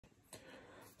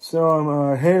Hey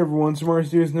everyone, it's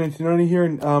SMS1990 here,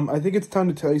 and I think it's time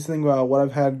to tell you something about what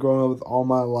I've had growing up with all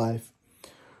my life.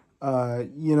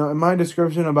 In my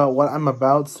description about what I'm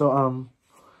about,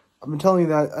 I've been telling you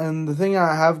that, and the thing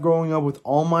I have growing up with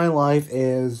all my life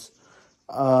is,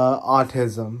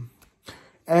 autism.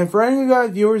 And for any of you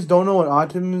guys viewers don't know what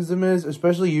autism is,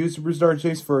 especially you, Superstar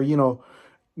Chase, for,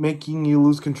 making you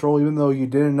lose control even though you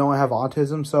didn't know I have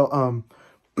autism,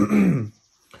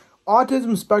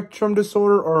 autism spectrum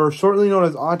disorder, or shortly known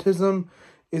as autism,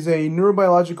 is a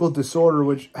neurobiological disorder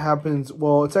which happens,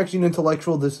 well, it's actually an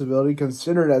intellectual disability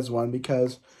considered as one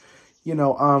because,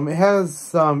 it has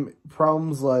some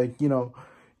problems like, it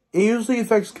usually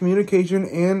affects communication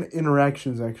and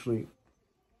interactions, actually.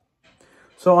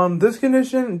 This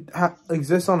condition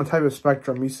exists on a type of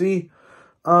spectrum. You see,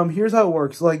 here's how it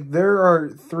works. Like, there are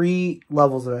 3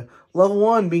 levels of it. Level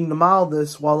 1 being the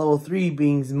mildest, while level 3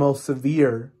 being the most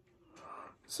severe.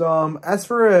 As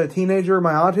for a teenager,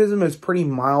 my autism is pretty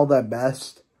mild at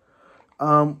best.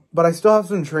 But I still have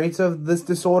some traits of this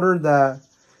disorder that,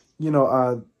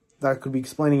 that could be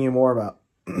explaining you more about.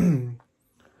 The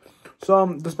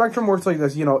spectrum works like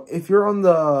this. If you're on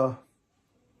the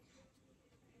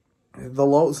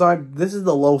low side, this is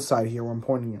the low side here where I'm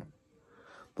pointing at.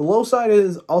 The low side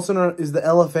is also known as the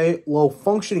LFA, low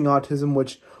functioning autism,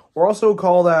 which we're also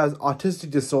called as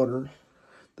autistic disorder.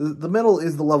 The middle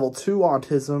is the level 2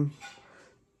 autism,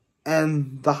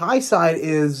 and the high side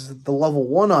is the level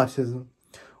 1 autism,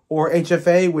 or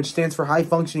HFA, which stands for high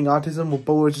functioning autism,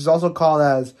 but which is also called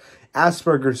as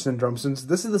Asperger's syndrome. Since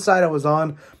this is the side I was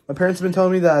on, my parents have been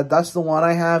telling me that that's the one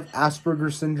I have,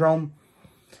 Asperger's syndrome.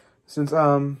 Since,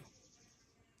 something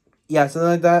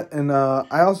like that. And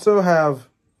I still have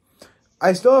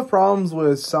problems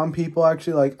with some people,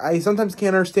 actually. Like, I sometimes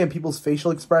can't understand people's facial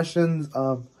expressions.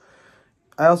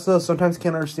 I also sometimes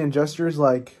can't understand gestures,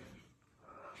 like,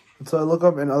 so I look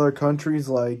up in other countries,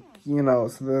 like,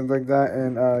 something like that,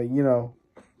 and,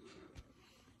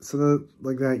 something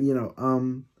like that,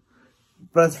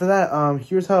 but as for that,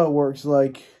 here's how it works,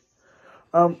 like,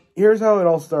 here's how it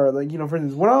all started, like, for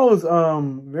instance, when I was,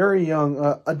 very young,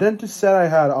 a dentist said I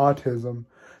had autism.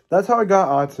 That's how I got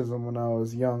autism when I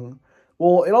was young.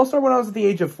 Well, it all started when I was at the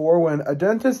age of 4, when a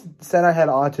dentist said I had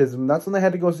autism. That's when they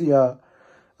had to go see a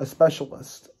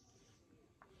specialist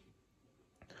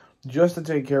just to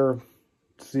take care of,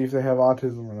 to see if they have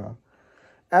autism or not.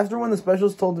 After when the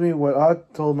specialist told my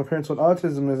parents what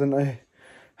autism is, and I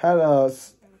had to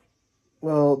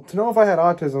know if I had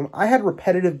autism, I had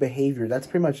repetitive behavior. That's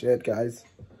pretty much it, guys.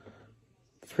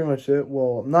 That's pretty much it.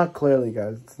 Well, not clearly,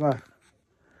 guys. It's not.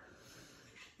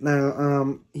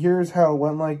 Now, here's how it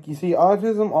went. Like, you see,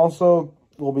 autism also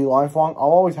will be lifelong.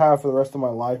 I'll always have it for the rest of my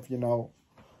life,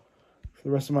 for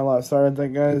the rest of my life. Sorry about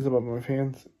that, guys, about my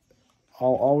fans. I'll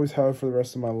always have it for the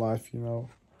rest of my life,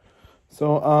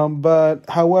 but,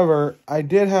 however, I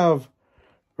did have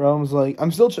problems, like, I'm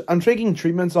taking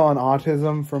treatments on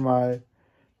autism for my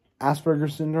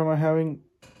Asperger's syndrome I'm having,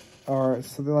 or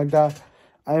something like that.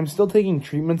 I am still taking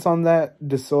treatments on that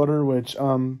disorder, which,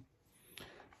 I'm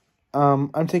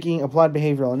taking applied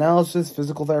behavioral analysis,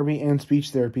 physical therapy, and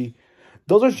speech therapy.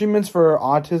 Those are treatments for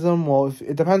autism. Well,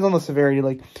 it depends on the severity,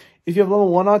 like, if you have level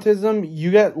 1 autism,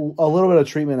 you get a little bit of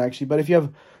treatment, actually. But if you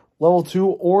have level 2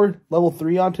 or level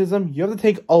 3 autism, you have to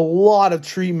take a lot of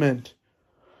treatment.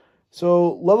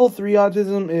 So, level 3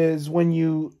 autism is when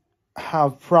you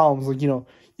have problems. Like, you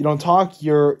don't talk,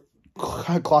 you're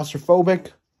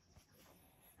claustrophobic.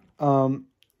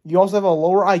 You also have a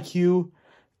lower IQ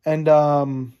and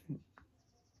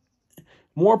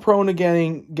more prone to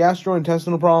getting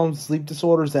gastrointestinal problems, sleep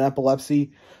disorders, and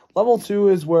epilepsy. Level 2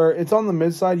 is where it's on the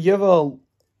mid-side. You have a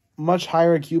much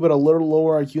higher IQ, but a little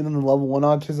lower IQ than the level 1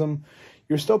 autism.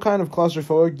 You're still kind of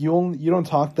claustrophobic. You don't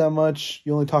talk that much.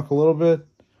 You only talk a little bit.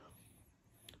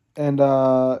 And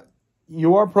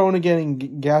you are prone to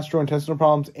getting gastrointestinal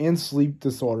problems and sleep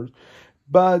disorders.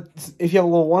 But if you have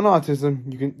level 1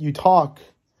 autism, you talk.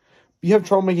 You have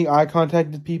trouble making eye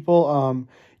contact with people.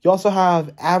 You also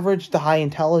have average to high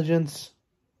intelligence.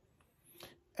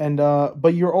 And,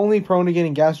 but you're only prone to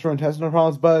getting gastrointestinal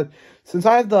problems. But since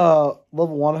I have the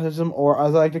level 1 autism, or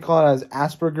as I like to call it as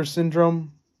Asperger's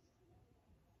syndrome.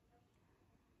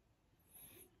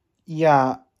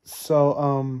 Yeah,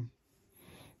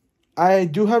 I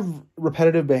do have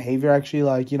repetitive behavior, actually.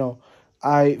 Like,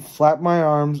 I flap my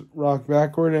arms, rock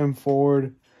backward and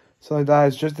forward. Something like that.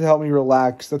 It's just to help me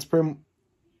relax. That's pretty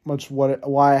much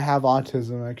why I have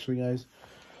autism, actually, guys.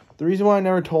 The reason why I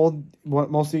never told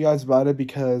most of you guys about it,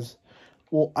 because,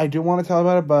 well, I do want to tell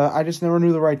about it, but I just never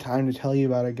knew the right time to tell you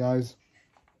about it, guys.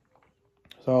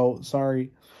 So,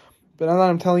 sorry. But now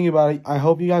that I'm telling you about it, I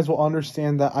hope you guys will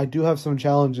understand that I do have some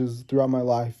challenges throughout my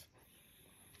life.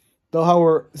 Though,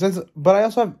 however,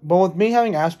 but with me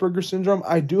having Asperger's syndrome,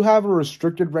 I do have a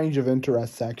restricted range of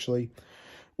interests, actually.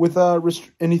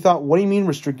 And he thought, what do you mean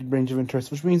restricted range of interests?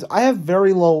 Which means I have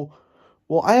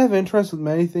I have interest with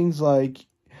many things, like,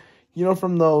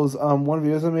 from those, one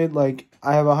videos I made, like,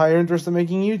 I have a higher interest in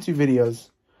making YouTube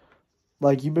videos.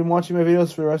 Like, you've been watching my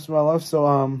videos for the rest of my life,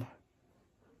 so,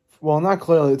 well, not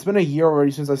clearly. It's been a year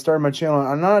already since I started my channel.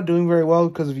 I'm not doing very well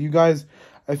because of you guys.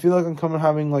 I feel like I'm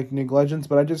having, like, negligence,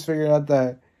 but I just figured out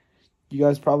that you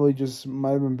guys probably just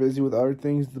might have been busy with other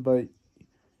things, but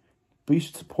you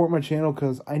should support my channel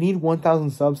because I need 1,000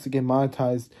 subs to get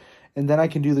monetized, and then I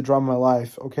can do the drama of my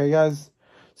life, okay, guys?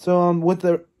 So,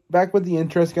 back with the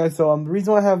interest, guys. So, the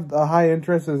reason why I have a high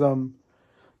interest is, I've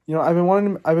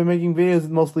been making videos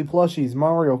with mostly plushies,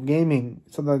 Mario, gaming,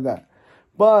 something like that.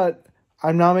 But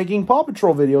I'm now making Paw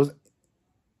Patrol videos.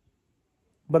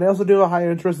 But I also do have a higher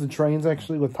interest in trains,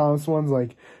 actually, with Thomas ones,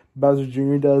 like Bowser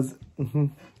Jr. does.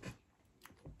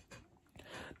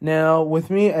 Now,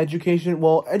 with me,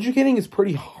 educating is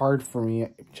pretty hard for me,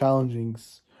 challenging.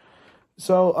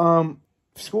 So,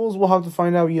 schools will have to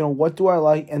find out, what do I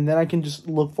like, and then I can just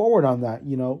look forward on that,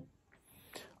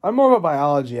 I'm more of a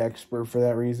biology expert for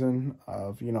that reason.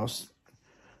 I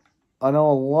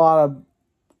know a lot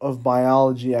of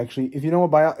biology, actually. If you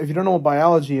don't know what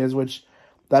biology is, which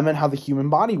that meant how the human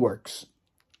body works.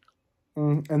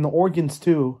 And the organs,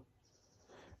 too.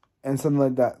 And something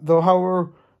like that. Though,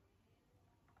 however,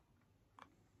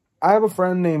 I have a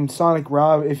friend named Sonic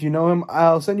Rob. If you know him,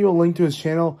 I'll send you a link to his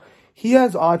channel. He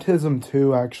has autism,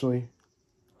 too, actually.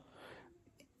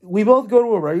 We both go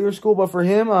to a regular school, but for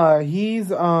him,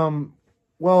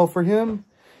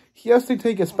 he has to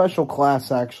take a special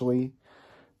class, actually.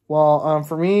 Well,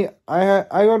 for me, I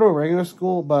go to a regular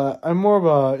school, but I'm more of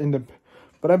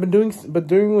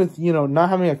with, not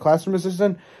having a classroom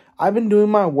assistant, I've been doing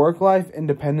my work life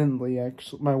independently,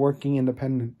 actually, my working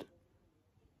independent.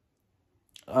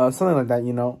 Something like that,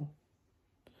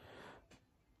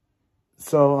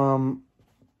 So,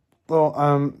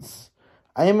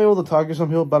 I am able to talk to some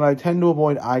people, but I tend to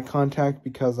avoid eye contact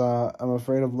because, I'm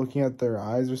afraid of looking at their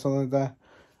eyes or something like that.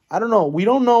 I don't know. We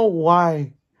don't know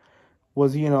why why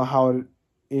do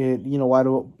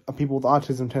people with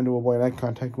autism tend to avoid eye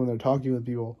contact when they're talking with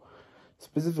people,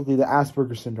 specifically the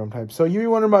Asperger's syndrome type. So you're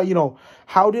wondering about,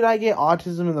 how did I get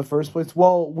autism in the first place?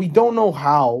 Well, we don't know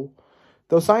how.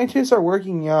 Though scientists are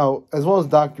working out, as well as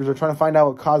doctors, are trying to find out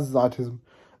what causes autism.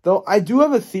 Though I do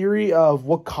have a theory of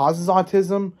what causes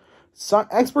autism.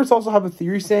 Experts also have a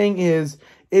theory saying it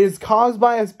is caused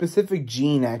by a specific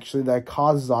gene, actually, that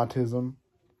causes autism.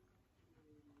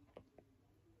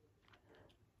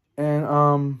 And,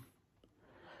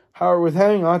 however, with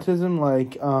having autism,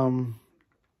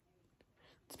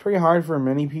 it's pretty hard for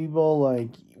many people,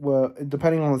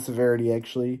 depending on the severity,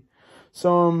 actually.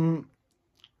 So,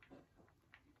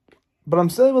 but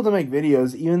I'm still able to make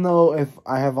videos, even though if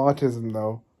I have autism,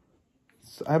 though.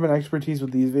 So I have an expertise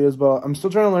with these videos, but I'm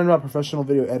still trying to learn about professional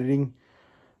video editing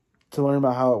to learn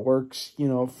about how it works,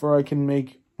 for I can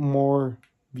make more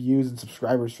views and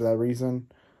subscribers for that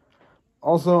reason.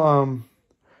 Also,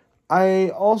 I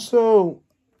also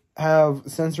have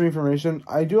sensory information.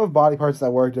 I do have body parts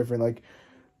that work different. Like,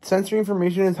 sensory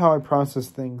information is how I process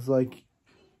things. It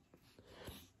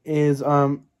is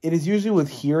usually with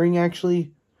hearing,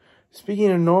 actually. Speaking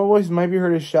in a normal voice might be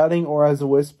heard as shouting or as a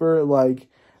whisper.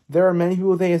 There are many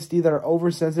people with ASD that are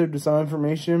oversensitive to some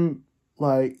information.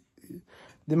 They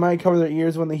might cover their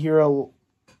ears when they hear a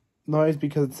noise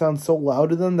because it sounds so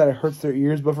loud to them that it hurts their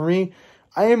ears. But for me,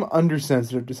 I am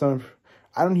undersensitive to some.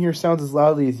 I don't hear sounds as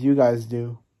loudly as you guys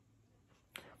do.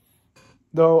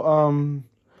 Though,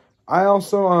 I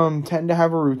also tend to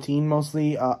have a routine,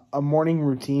 mostly a morning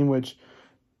routine,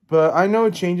 but I know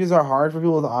changes are hard for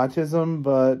people with autism,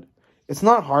 but it's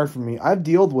not hard for me. I've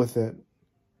dealt with it.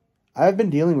 I've been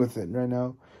dealing with it right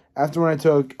now. After when I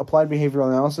took applied behavioral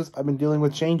analysis, I've been dealing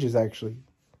with changes, actually.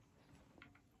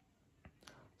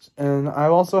 And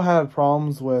I've also had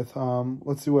problems with,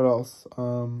 let's see what else.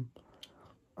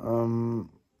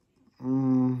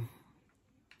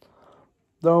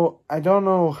 Though I don't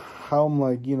know how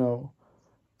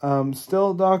I'm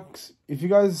still, docs, if you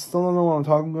guys still don't know what I'm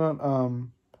talking about,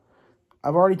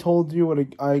 I've already told you what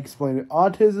I explained it.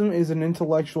 Autism is an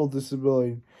intellectual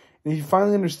disability. And if you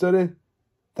finally understood it,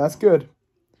 that's good.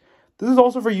 This is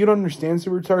also for you to understand,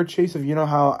 Super Retard Chase, if you know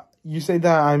how you say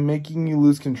that I'm making you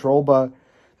lose control, but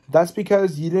that's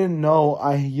because you don't know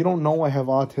I have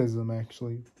autism,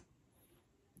 actually.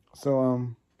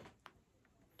 So,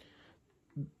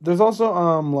 there's also,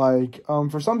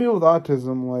 for some people with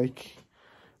autism,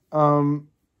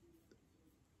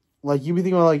 you be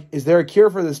thinking about, is there a cure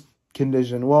for this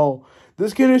condition? Well,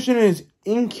 this condition is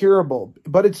incurable,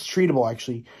 but it's treatable,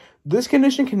 actually. This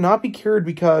condition cannot be cured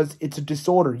because it's a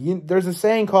disorder. There's a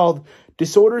saying called,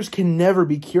 disorders can never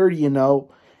be cured, you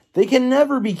know. They can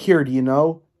never be cured, you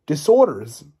know.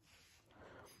 Disorders.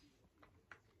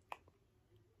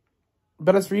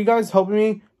 But as for you guys helping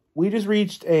me, we just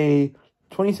reached a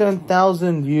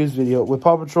 27,000 views video with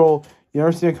Paw Patrol. You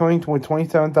never see it coming to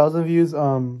 27,000 views.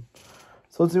 So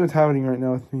let's see what's happening right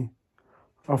now with me.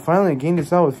 Oh, finally, I gained a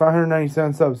sub with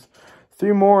 597 subs.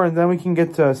 3 more, and then we can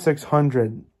get to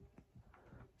 600.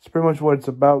 It's pretty much what it's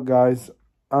about, guys.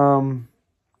 Though,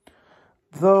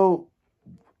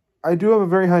 I do have a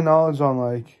very high knowledge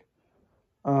on,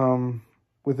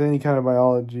 with any kind of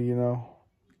biology, you know.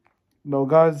 No,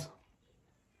 guys.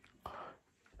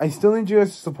 I still need you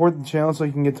guys to support the channel so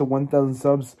you can get to 1,000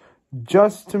 subs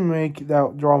just to make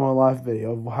that drama life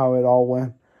video of how it all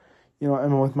went. You know,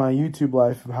 and with my YouTube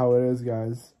life of how it is,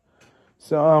 guys.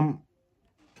 So,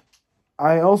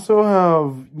 I also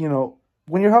have, you know,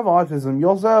 when you have autism, you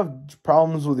also have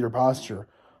problems with your posture.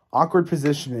 Awkward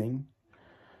positioning.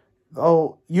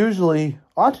 Oh, usually,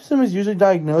 autism is usually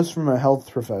diagnosed from a health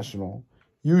professional.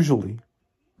 Usually.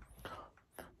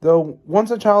 Though, once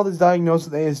a child is diagnosed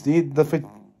with ASD, the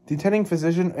attending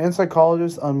physician and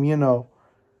psychologist, you know,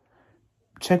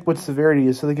 check what severity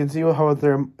is so they can see how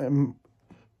their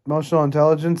emotional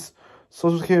intelligence,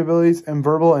 social capabilities, and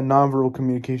verbal and nonverbal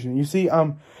communication. You see,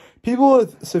 people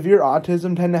with severe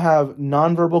autism tend to have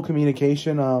nonverbal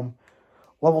communication.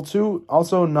 Level 2,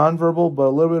 also nonverbal, but a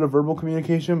little bit of verbal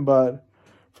communication. But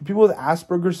for people with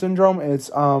Asperger's syndrome, it's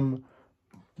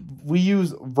we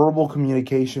use verbal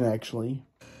communication, actually.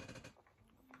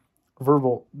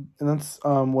 Verbal, and that's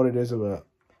what it is about.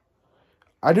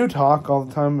 I do talk all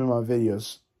the time in my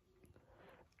videos.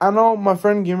 I know my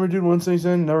friend Gamer Dude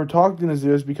 177 never talked in his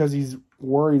videos because he's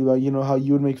worried about, you know, how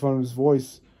you would make fun of his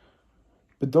voice.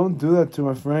 But don't do that to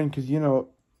my friend, because, you know,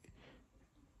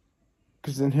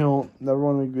 because then he'll never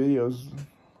want to make videos.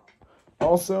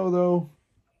 Also, though,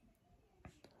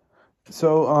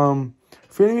 so,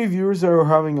 for any of you viewers that are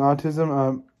having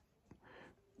autism,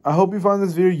 I hope you find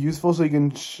this video useful so you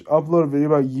can upload a video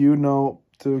about you know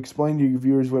to explain to your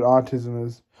viewers what autism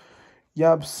is.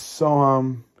 Yep,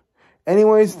 so,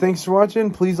 anyways, thanks for watching.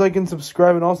 Please like and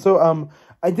subscribe. And also,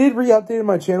 I did re-update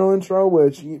my channel intro,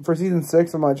 which, for Season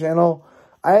 6 of my channel,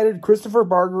 I added Christopher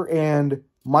Barger and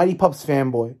Mighty Pups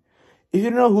Fanboy. If you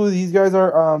don't know who these guys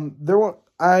are,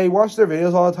 I watch their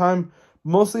videos all the time.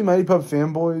 Mostly Mighty Pup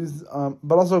Fanboys,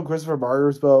 but also Christopher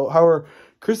Barger's. But however,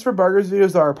 Christopher Barger's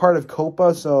videos are a part of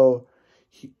Copa,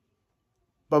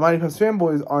 but Mighty Pups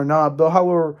Fanboys are not. But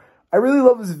however, I really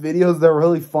love his videos. They're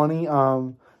really funny.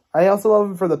 I also love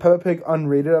him for the Peppa Pig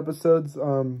unrated episodes.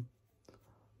 When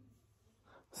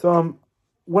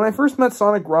I first met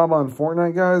Sonic Rob on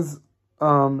Fortnite, guys,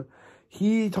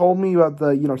 he told me about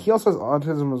he also has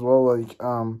autism as well.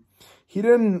 He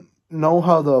didn't know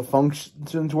how the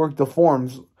functions work, the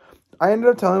forms. I ended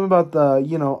up telling him about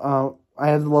I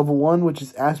have level 1, which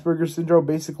is Asperger's syndrome.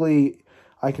 Basically,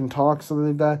 I can talk, something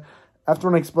like that. After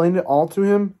when I explained it all to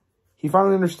him, he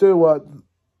finally understood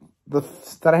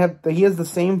that he has the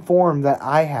same form that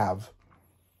I have.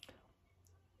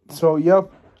 So,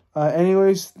 yep.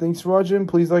 Anyways, thanks for watching.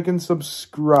 Please like and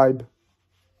subscribe.